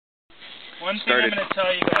One thing I'm going to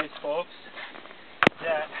tell you guys, folks,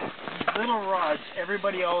 that these little rods,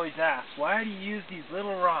 everybody always asks, why do you use these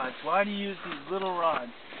little rods? Why do you use these little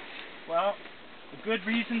rods? Well, a good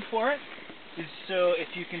reason for it is so if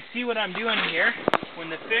you can see what I'm doing here, when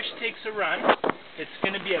the fish takes a run, it's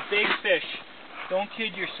going to be a big fish. Don't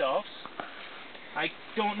kid yourselves. I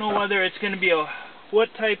don't know whether it's going to be what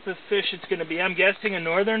type of fish it's going to be. I'm guessing a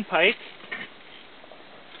northern pike.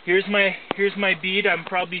 Here's my bead. I'm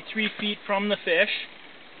probably 3 feet from the fish.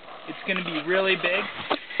 It's going to be really big.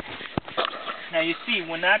 Now you see,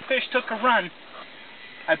 when that fish took a run,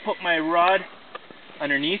 I put my rod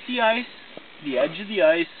underneath the ice, the edge of the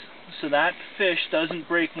ice, so that fish doesn't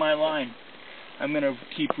break my line. I'm going to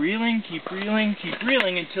keep reeling, keep reeling, keep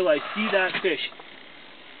reeling until I see that fish.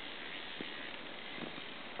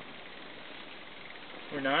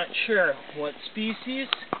 We're not sure what species.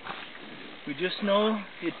 We just know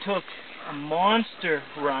it took a monster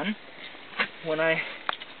run when it's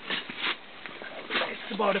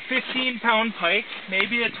about a 15-pound pike,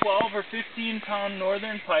 maybe a 12 or 15-pound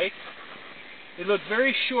northern pike. It looked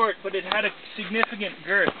very short, but it had a significant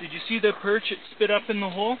girth. Did you see the perch it spit up in the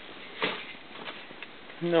hole?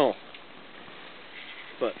 No.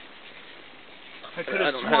 But I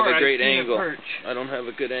don't have a great angle. I don't have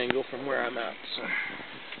a good angle from where I'm at, so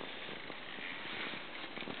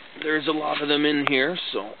there's a lot of them in here,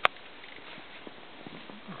 so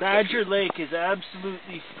Badger Lake is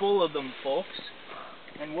absolutely full of them, folks.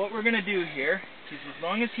 And what we're going to do here is, as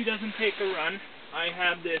long as he doesn't take a run, I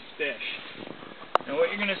have this fish. Now what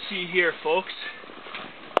you're going to see here, folks,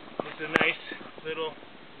 is a nice little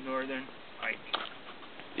northern pike.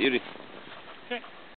 Beauty. Okay.